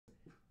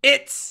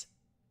It's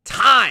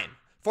time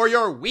for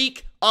your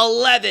Week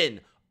 11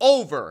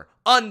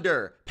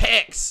 over-under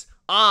picks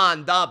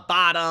on the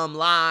Bottom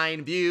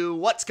Line View.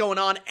 What's going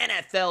on,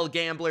 NFL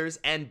gamblers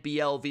and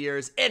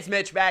BLVers? It's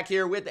Mitch back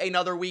here with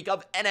another week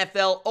of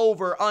NFL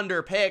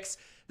over-under picks,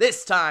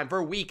 this time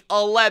for Week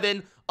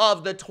 11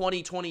 of the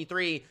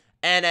 2023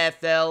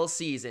 NFL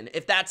season.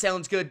 If that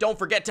sounds good, don't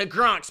forget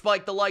to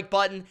spike the like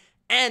button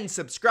and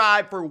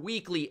subscribe for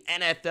weekly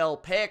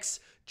NFL picks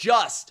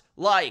just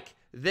like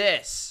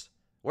this,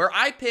 where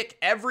I pick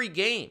every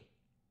game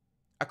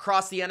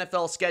across the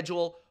NFL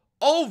schedule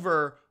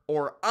over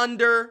or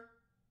under.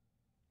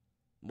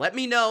 Let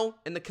me know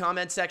in the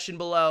comment section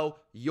below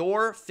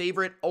your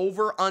favorite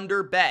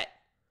over-under bet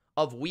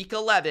of Week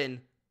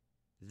 11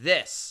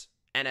 this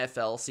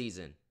NFL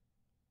season.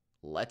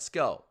 Let's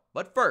go.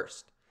 But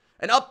first,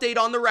 an update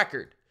on the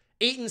record.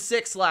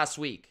 8-6 last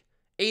week.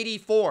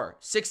 84,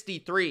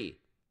 63,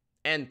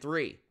 and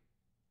 3.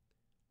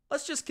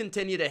 Let's just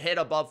continue to hit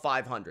above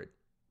 500.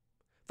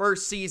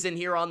 First season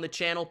here on the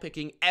channel,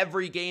 picking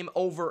every game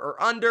over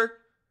or under.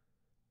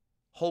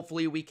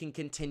 Hopefully we can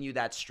continue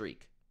that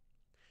streak.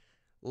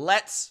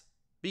 Let's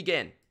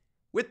begin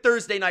with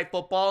Thursday Night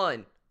Football,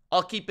 and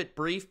I'll keep it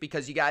brief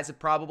because you guys have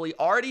probably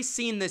already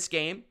seen this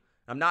game.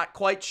 I'm not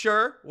quite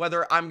sure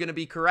whether I'm going to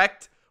be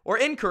correct or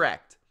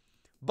incorrect,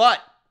 but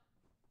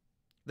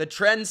the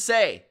trends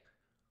say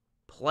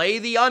play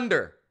the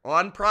under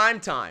on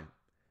primetime.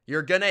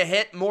 You're going to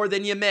hit more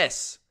than you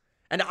miss.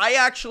 And I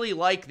actually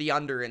like the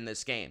under in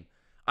this game.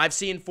 I've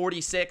seen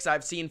 46.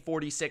 I've seen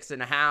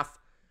 46.5.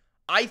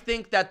 I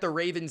think that the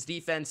Ravens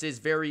defense is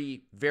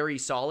very, very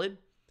solid.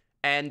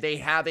 And they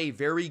have a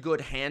very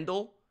good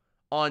handle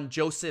on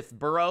Joseph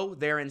Burrow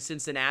there in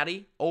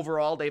Cincinnati.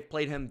 Overall, they've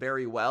played him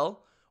very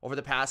well over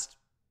the past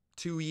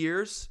 2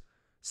 years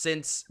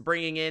since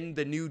bringing in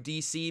the new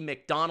DC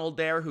McDonald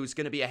there, who's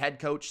going to be a head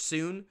coach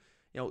soon.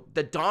 You know,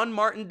 the Don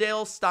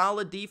Martindale style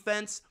of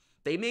defense,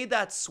 they made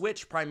that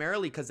switch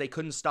primarily because they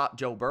couldn't stop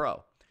Joe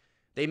Burrow.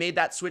 They made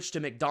that switch to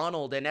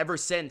McDonald, and ever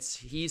since,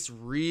 he's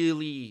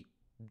really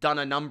done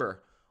a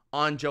number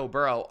on Joe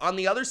Burrow. On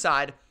the other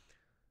side,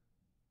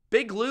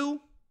 Big Lou,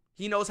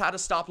 he knows how to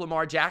stop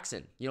Lamar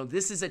Jackson. You know,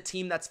 this is a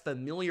team that's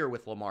familiar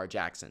with Lamar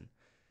Jackson.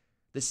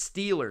 The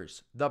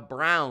Steelers, the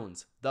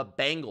Browns, the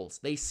Bengals,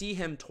 they see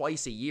him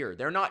twice a year.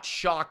 They're not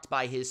shocked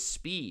by his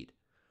speed.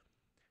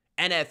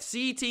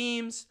 NFC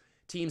teams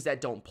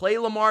that don't play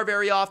Lamar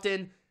very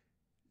often,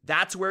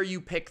 that's where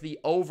you pick the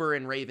over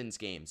in Ravens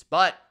games.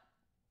 But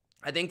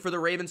I think for the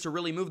Ravens to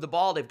really move the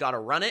ball, they've got to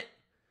run it.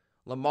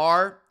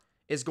 Lamar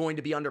is going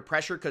to be under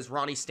pressure because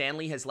Ronnie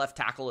Stanley, his left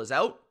tackle, is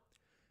out.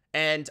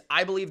 And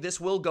I believe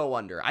this will go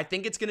under. I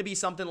think it's going to be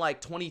something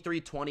like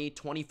 23-20,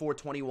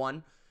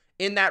 24-21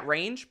 in that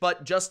range,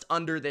 but just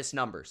under this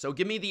number. So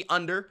give me the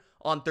under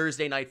on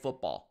Thursday Night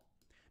Football.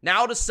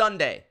 Now to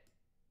Sunday.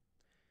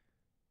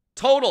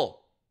 Total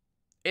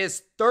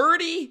is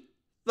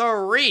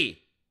 33.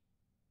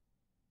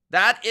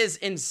 That is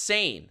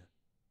insane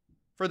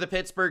for the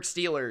Pittsburgh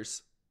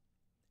Steelers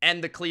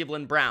and the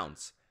Cleveland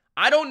Browns.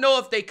 I don't know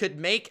if they could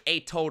make a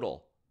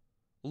total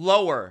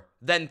lower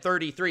than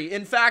 33.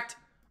 In fact,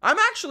 I'm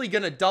actually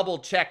going to double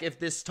check if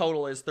this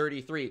total is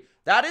 33.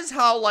 That is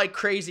how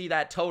crazy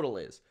that total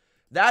is.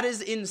 That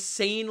is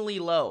insanely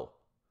low.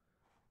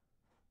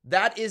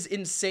 That is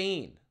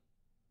insane.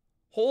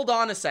 Hold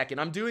on a second.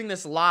 I'm doing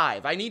this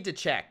live. I need to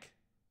check.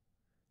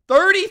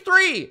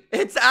 33.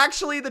 It's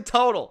actually the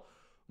total.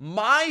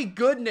 My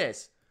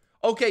goodness.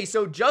 Okay,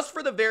 so just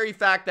for the very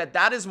fact that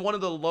that is one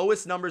of the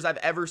lowest numbers I've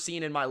ever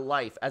seen in my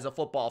life as a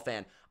football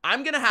fan,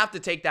 I'm going to have to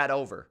take that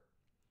over.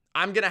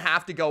 I'm going to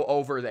have to go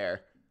over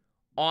there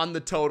on the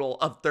total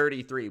of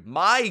 33.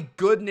 My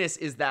goodness,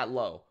 is that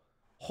low.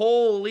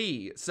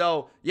 Holy.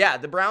 So, yeah,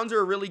 the Browns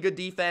are a really good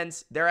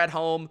defense. They're at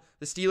home.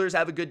 The Steelers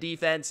have a good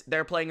defense.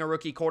 They're playing a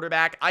rookie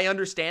quarterback. I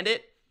understand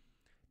it.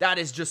 That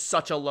is just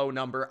such a low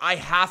number. I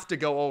have to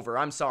go over.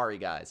 I'm sorry,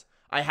 guys.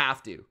 I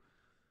have to.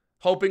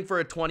 Hoping for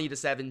a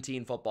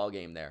 20-17 football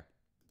game there.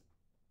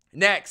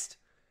 Next,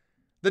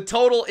 the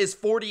total is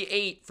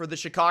 48 for the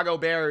Chicago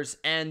Bears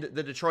and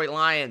the Detroit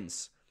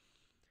Lions.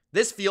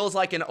 This feels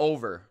like an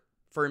over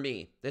for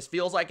me. This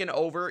feels like an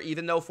over,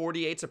 even though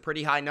 48 is a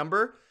pretty high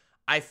number.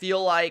 I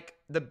feel like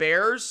the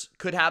Bears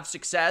could have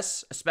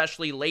success,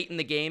 especially late in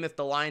the game if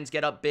the Lions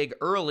get up big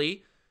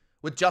early,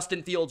 with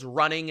Justin Fields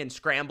running and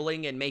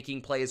scrambling and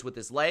making plays with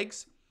his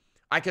legs.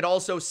 I could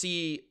also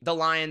see the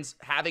Lions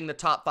having the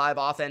top 5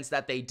 offense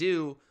that they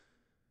do,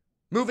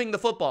 moving the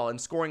football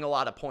and scoring a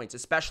lot of points,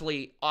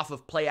 especially off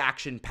of play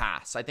action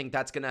pass. I think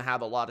that's going to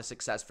have a lot of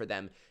success for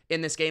them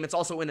in this game. It's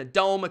also in a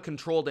dome, a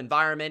controlled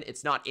environment.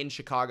 It's not in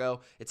Chicago.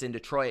 It's in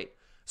Detroit.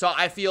 So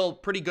I feel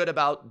pretty good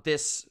about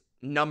this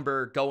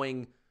number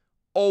going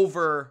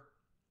over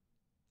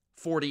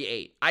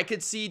 48. I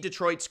could see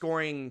Detroit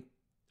scoring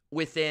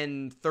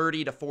within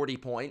 30 to 40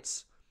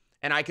 points,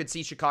 and I could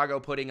see Chicago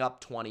putting up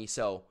 20.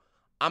 So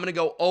I'm going to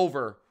go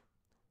over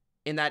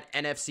in that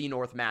NFC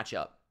North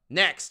matchup.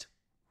 Next,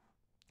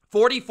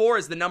 44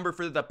 is the number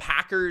for the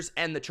Packers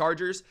and the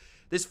Chargers.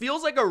 This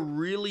feels like a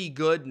really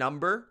good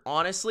number,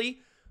 honestly.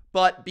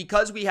 But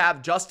because we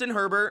have Justin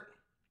Herbert,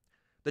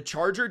 the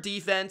Charger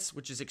defense,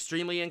 which is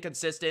extremely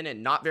inconsistent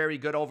and not very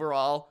good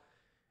overall,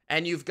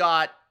 and you've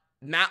got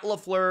Matt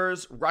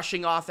LaFleur's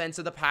rushing offense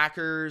of the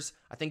Packers.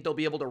 I think they'll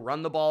be able to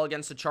run the ball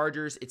against the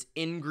Chargers. It's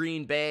in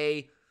Green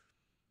Bay.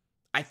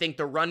 I think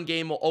the run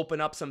game will open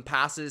up some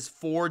passes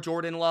for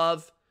Jordan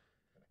Love.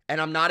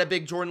 And I'm not a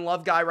big Jordan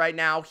Love guy right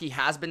now. He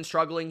has been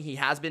struggling. He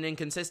has been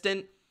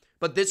inconsistent.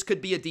 But this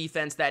could be a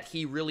defense that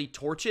he really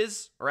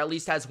torches, or at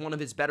least has one of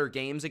his better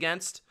games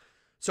against.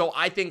 So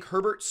I think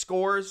Herbert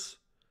scores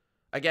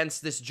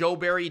against this Joe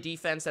Barry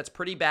defense that's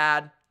pretty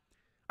bad.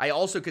 I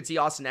also could see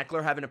Austin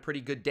Eckler having a pretty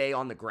good day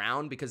on the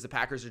ground because the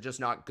Packers are just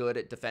not good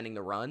at defending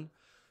the run.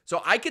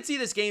 So I could see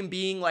this game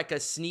being like a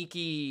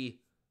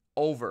sneaky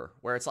over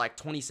where it's like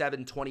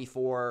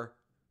 27-24,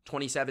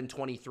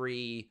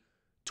 27-23,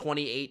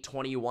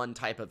 28-21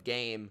 type of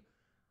game.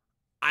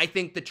 I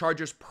think the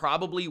Chargers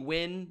probably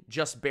win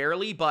just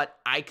barely, but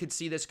I could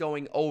see this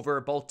going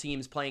over, both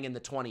teams playing in the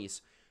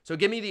 20s. So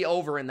give me the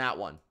over in that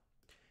one.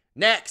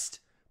 Next,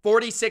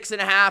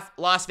 46.5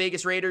 Las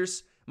Vegas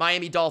Raiders,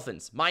 Miami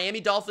Dolphins. Miami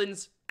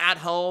Dolphins at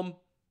home.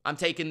 I'm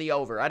taking the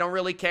over. I don't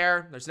really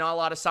care. There's not a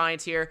lot of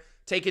science here.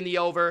 Taking the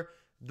over.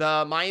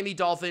 The Miami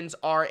Dolphins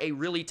are a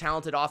really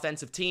talented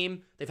offensive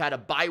team. They've had a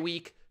bye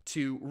week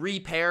to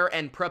repair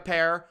and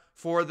prepare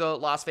for the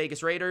Las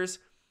Vegas Raiders.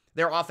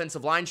 Their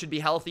offensive line should be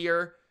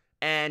healthier.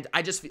 And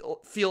I just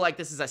feel like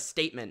this is a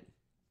statement.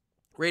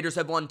 Raiders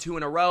have won 2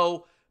 in a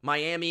row.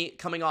 Miami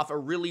coming off a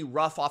really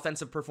rough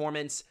offensive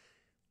performance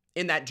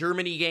in that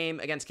Germany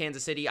game against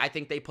Kansas City. I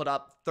think they put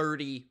up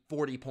 30,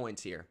 40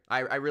 points here.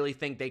 I really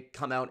think they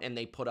come out and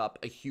they put up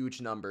a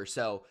huge number.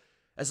 So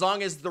as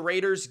long as the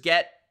Raiders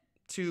get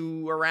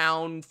to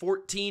around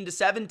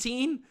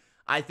 14-17,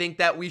 I think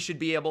that we should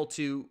be able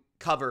to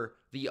cover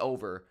the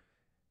over.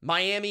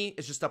 Miami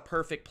is just a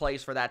perfect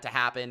place for that to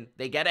happen.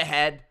 They get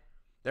ahead.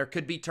 There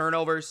could be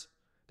turnovers.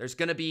 There's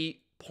going to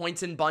be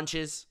points in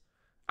bunches.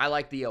 I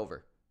like the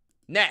over.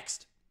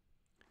 Next,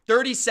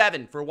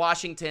 37 for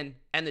Washington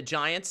and the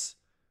Giants.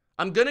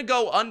 I'm going to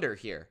go under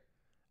here.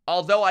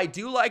 Although I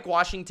do like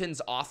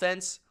Washington's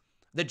offense,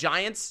 the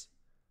Giants,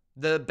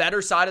 the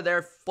better side of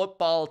their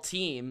football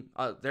team,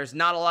 there's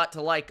not a lot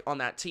to like on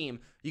that team.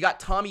 You got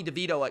Tommy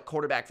DeVito at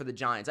quarterback for the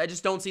Giants. I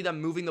just don't see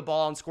them moving the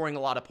ball and scoring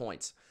a lot of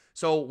points.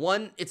 So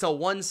it's a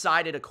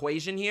one-sided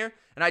equation here.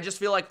 And I just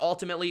feel like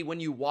ultimately when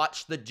you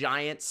watch the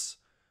Giants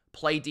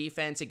play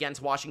defense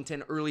against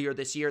Washington earlier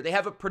this year, they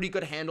have a pretty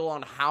good handle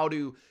on how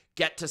to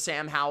get to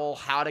Sam Howell,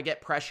 how to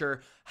get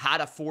pressure, how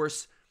to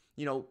force,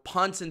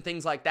 punts and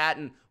things like that.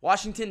 And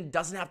Washington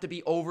doesn't have to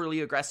be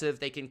overly aggressive.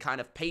 They can kind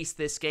of pace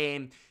this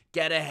game,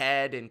 get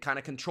ahead, and kind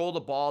of control the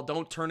ball.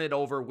 Don't turn it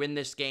over, win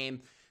this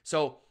game.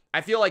 So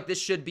I feel like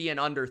this should be an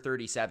under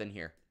 37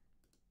 here.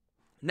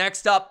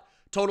 Next up,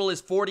 total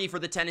is 40 for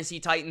the Tennessee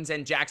Titans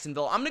and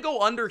Jacksonville. I'm going to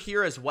go under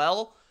here as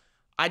well.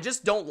 I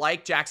just don't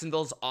like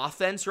Jacksonville's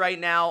offense right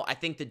now. I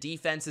think the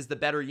defense is the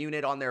better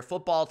unit on their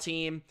football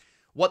team.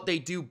 What they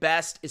do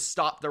best is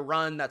stop the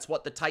run. That's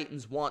what the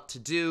Titans want to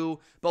do.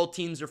 Both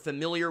teams are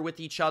familiar with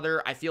each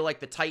other. I feel like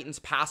the Titans'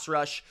 pass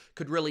rush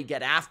could really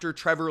get after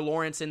Trevor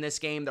Lawrence in this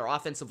game. Their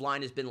offensive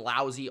line has been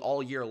lousy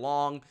all year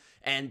long,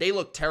 and they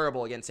look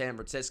terrible against San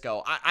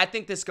Francisco. I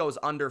think this goes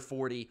under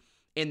 40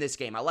 in this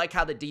game. I like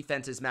how the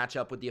defenses match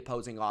up with the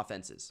opposing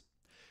offenses.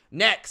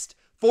 Next,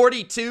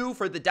 42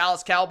 for the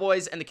Dallas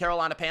Cowboys and the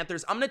Carolina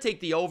Panthers. I'm going to take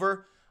the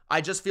over.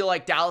 I just feel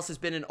like Dallas has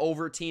been an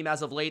over team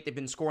as of late. They've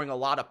been scoring a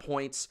lot of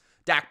points.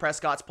 Dak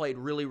Prescott's played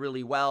really,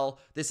 really well.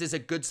 This is a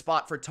good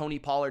spot for Tony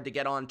Pollard to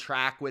get on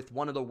track with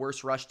one of the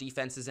worst rush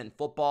defenses in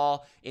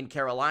football in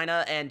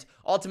Carolina. And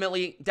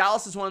ultimately,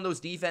 Dallas is one of those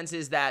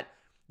defenses that,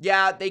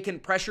 yeah, they can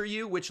pressure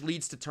you, which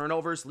leads to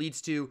turnovers,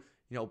 leads to,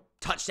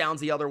 touchdowns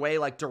the other way,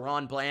 like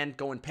Deron Bland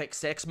going pick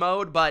six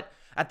mode. But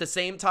at the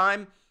same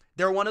time,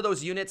 they're one of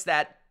those units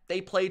that they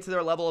play to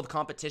their level of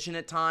competition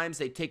at times.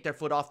 They take their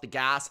foot off the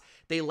gas.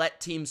 They let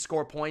teams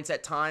score points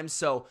at times.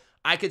 So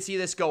I could see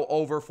this go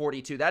over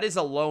 42. That is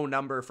a low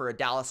number for a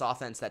Dallas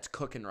offense that's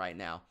cooking right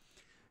now.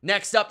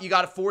 Next up, you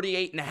got a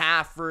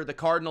 48.5 for the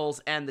Cardinals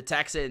and the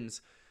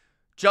Texans.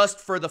 Just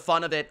for the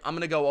fun of it, I'm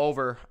going to go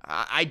over.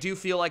 I do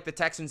feel like the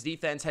Texans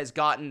defense has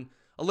gotten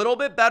a little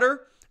bit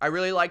better. I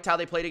really liked how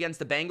they played against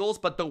the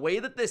Bengals, but the way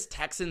that this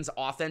Texans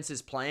offense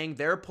is playing,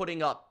 they're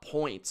putting up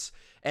points,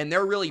 and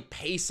they're really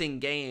pacing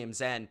games,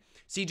 and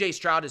CJ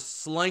Stroud is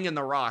slinging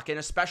the rock, and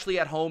especially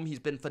at home, he's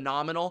been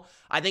phenomenal.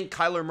 I think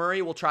Kyler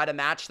Murray will try to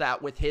match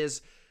that with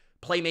his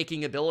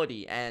playmaking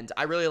ability, and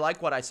I really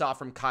like what I saw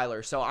from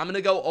Kyler. So I'm going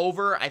to go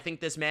over. I think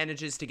this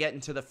manages to get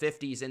into the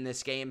 50s in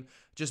this game.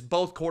 Just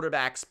both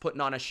quarterbacks putting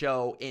on a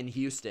show in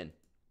Houston.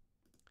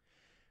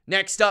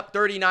 Next up,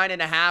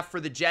 39.5 for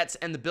the Jets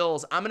and the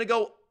Bills. I'm going to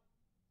go.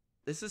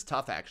 This is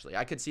tough, actually.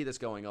 I could see this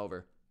going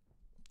over.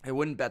 I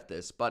wouldn't bet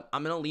this, but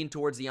I'm going to lean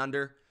towards the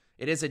under.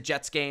 It is a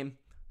Jets game,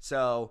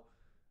 so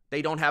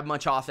they don't have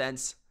much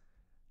offense.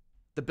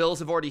 The Bills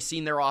have already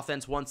seen their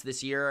offense once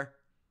this year.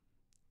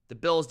 The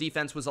Bills'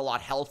 defense was a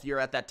lot healthier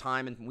at that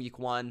time in week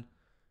 1.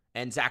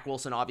 And Zach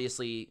Wilson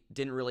obviously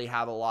didn't really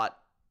have a lot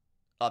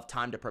of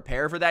time to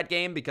prepare for that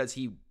game because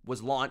he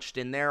was launched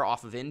in there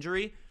off of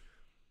injury.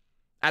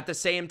 At the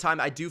same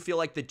time, I do feel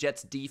like the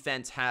Jets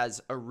defense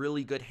has a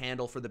really good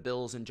handle for the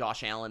Bills and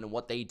Josh Allen and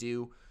what they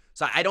do.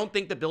 So I don't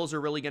think the Bills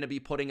are really going to be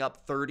putting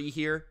up 30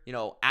 here.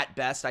 At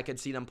best, I could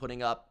see them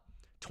putting up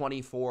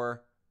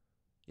 24,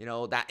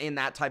 that in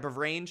that type of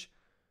range.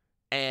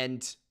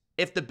 And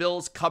if the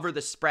Bills cover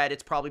the spread,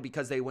 it's probably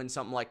because they win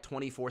something like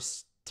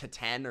 24-10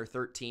 or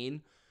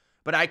 13.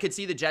 But I could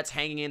see the Jets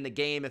hanging in the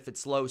game if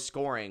it's low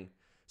scoring.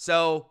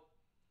 So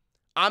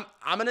I'm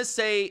going to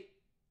say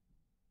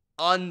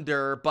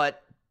under,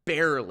 but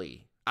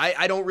barely.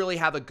 I don't really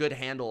have a good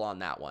handle on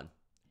that one.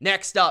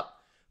 Next up,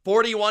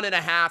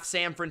 41.5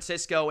 San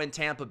Francisco and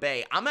Tampa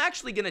Bay. I'm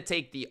actually going to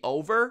take the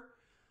over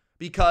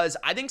because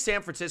I think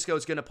San Francisco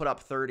is going to put up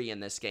 30 in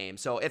this game.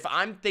 So if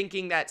I'm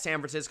thinking that San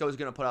Francisco is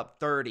going to put up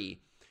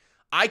 30,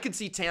 I could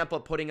see Tampa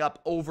putting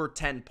up over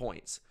 10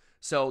 points.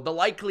 So the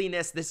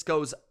likeliness this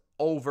goes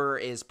over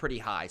is pretty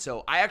high.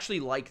 So I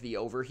actually like the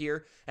over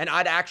here, and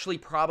I'd actually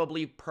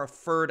probably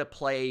prefer to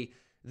play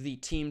the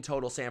team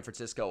total San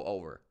Francisco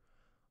over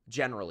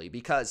generally,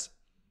 because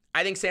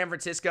I think San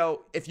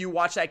Francisco, if you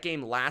watch that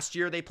game last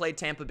year, they played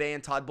Tampa Bay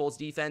and Todd Bowles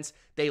defense.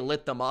 They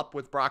lit them up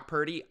with Brock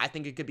Purdy. I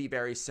think it could be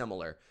very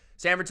similar.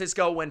 San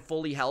Francisco, when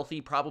fully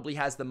healthy, probably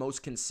has the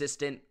most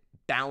consistent,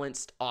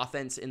 balanced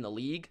offense in the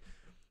league.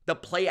 The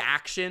play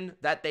action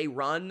that they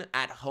run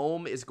at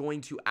home is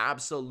going to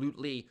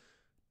absolutely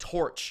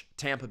torch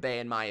Tampa Bay,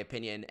 in my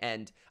opinion.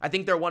 And I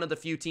think they're one of the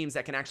few teams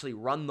that can actually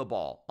run the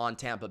ball on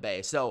Tampa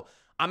Bay. So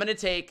I'm going to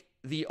take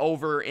the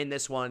over in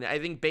this one. I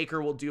think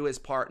Baker will do his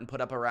part and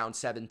put up around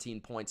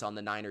 17 points on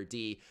the Niner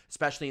D,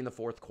 especially in the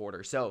fourth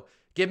quarter. So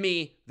give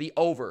me the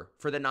over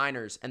for the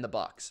Niners and the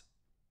Bucks.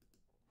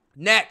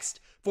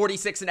 Next,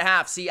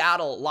 46.5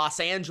 Seattle,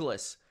 Los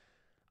Angeles.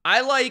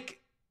 I like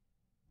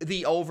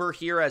the over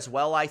here as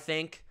well, I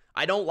think.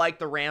 I don't like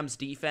the Rams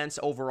defense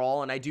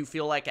overall, and I do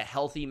feel like a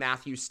healthy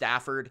Matthew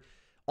Stafford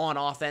on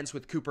offense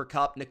with Cooper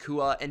Kupp,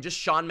 Nakua, and just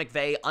Sean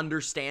McVay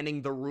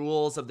understanding the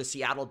rules of the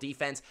Seattle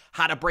defense,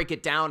 how to break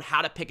it down,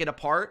 how to pick it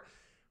apart.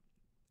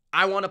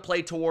 I want to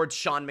play towards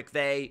Sean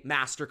McVay,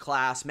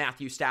 masterclass,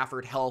 Matthew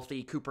Stafford,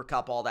 healthy, Cooper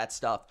Kupp, all that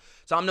stuff.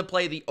 So I'm going to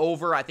play the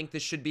over. I think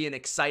this should be an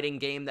exciting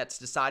game that's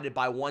decided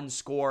by one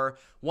score.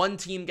 One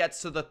team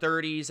gets to the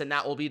 30s, and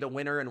that will be the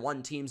winner, and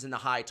one team's in the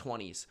high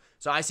 20s.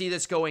 So I see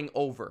this going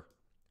over.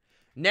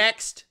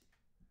 Next,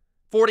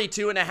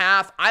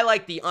 42.5. I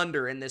like the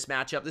under in this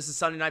matchup. This is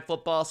Sunday Night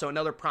Football, so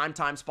another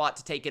primetime spot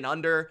to take an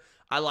under.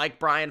 I like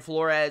Brian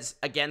Flores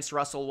against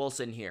Russell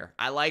Wilson here.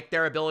 I like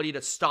their ability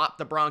to stop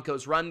the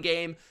Broncos' run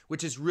game,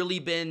 which has really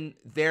been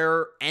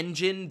their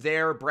engine,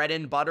 their bread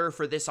and butter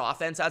for this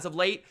offense as of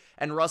late.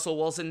 And Russell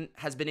Wilson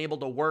has been able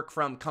to work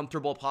from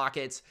comfortable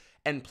pockets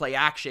and play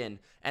action.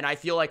 And I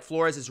feel like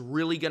Flores is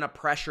really going to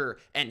pressure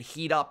and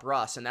heat up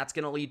Russ, and that's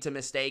going to lead to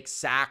mistakes,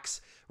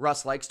 sacks.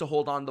 Russ likes to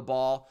hold on the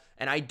ball,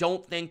 and I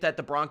don't think that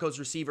the Broncos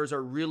receivers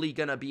are really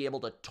going to be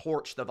able to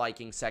torch the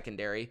Vikings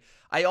secondary.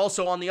 I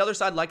also, on the other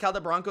side, like how the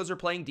Broncos are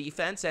playing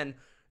defense, and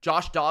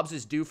Josh Dobbs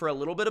is due for a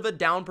little bit of a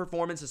down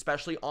performance,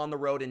 especially on the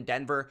road in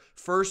Denver.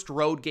 First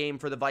road game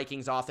for the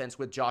Vikings offense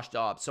with Josh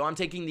Dobbs, so I'm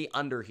taking the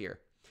under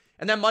here.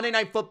 And then Monday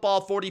Night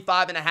Football,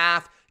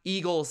 45.5,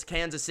 Eagles,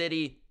 Kansas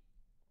City.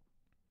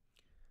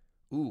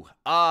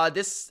 I'm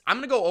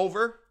going to go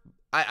over.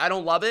 I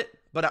don't love it,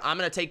 but I'm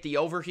going to take the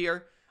over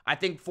here. I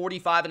think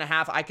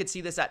 45.5, I could see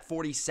this at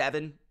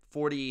 47,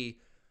 40,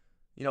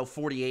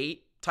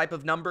 48 type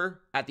of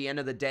number at the end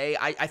of the day.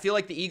 I feel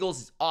like the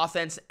Eagles'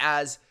 offense,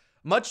 as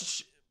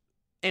much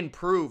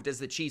improved as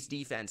the Chiefs'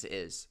 defense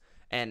is,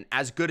 and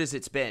as good as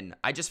it's been,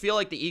 I just feel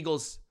like the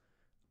Eagles'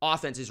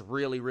 offense is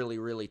really, really,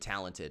 really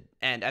talented.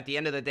 And at the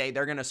end of the day,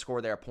 they're going to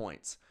score their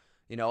points.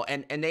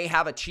 And they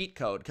have a cheat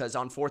code because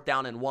on 4th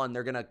down and 1,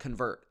 they're going to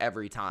convert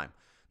every time.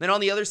 Then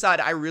on the other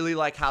side, I really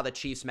like how the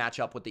Chiefs match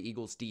up with the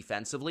Eagles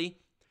defensively.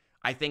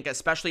 I think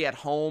especially at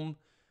home,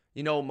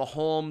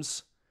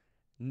 Mahomes,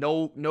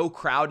 no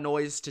crowd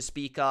noise to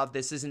speak of.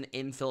 This isn't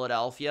in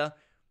Philadelphia.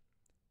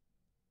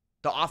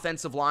 The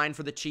offensive line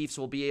for the Chiefs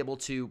will be able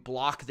to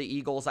block the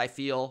Eagles, I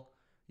feel,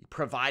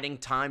 providing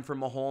time for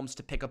Mahomes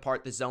to pick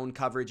apart the zone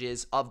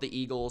coverages of the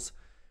Eagles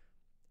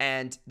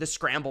and the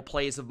scramble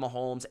plays of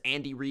Mahomes,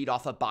 Andy Reid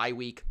off a bye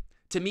week.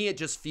 To me, it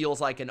just feels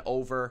like an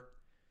over,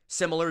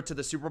 similar to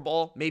the Super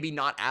Bowl. Maybe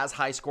not as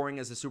high scoring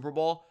as the Super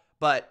Bowl,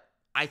 but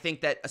I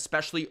think that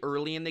especially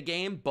early in the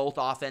game, both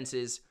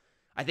offenses,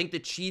 I think the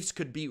Chiefs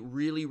could be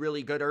really,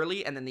 really good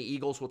early, and then the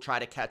Eagles will try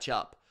to catch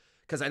up.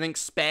 Because I think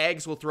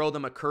Spags will throw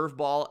them a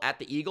curveball at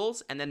the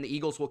Eagles, and then the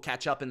Eagles will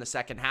catch up in the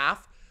second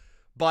half.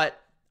 But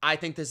I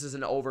think this is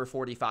an over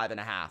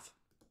 45.5.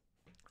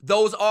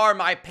 Those are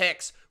my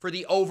picks for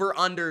the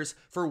over-unders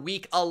for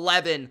Week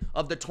 11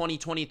 of the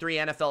 2023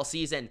 NFL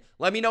season.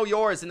 Let me know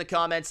yours in the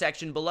comment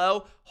section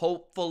below.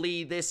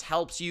 Hopefully this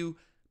helps you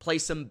play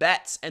some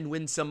bets and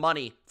win some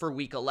money for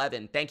Week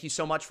 11. Thank you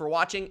so much for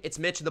watching. It's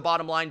Mitch, The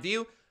Bottom Line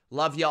View.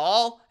 Love you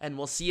all, and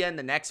we'll see you in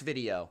the next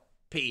video.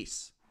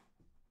 Peace.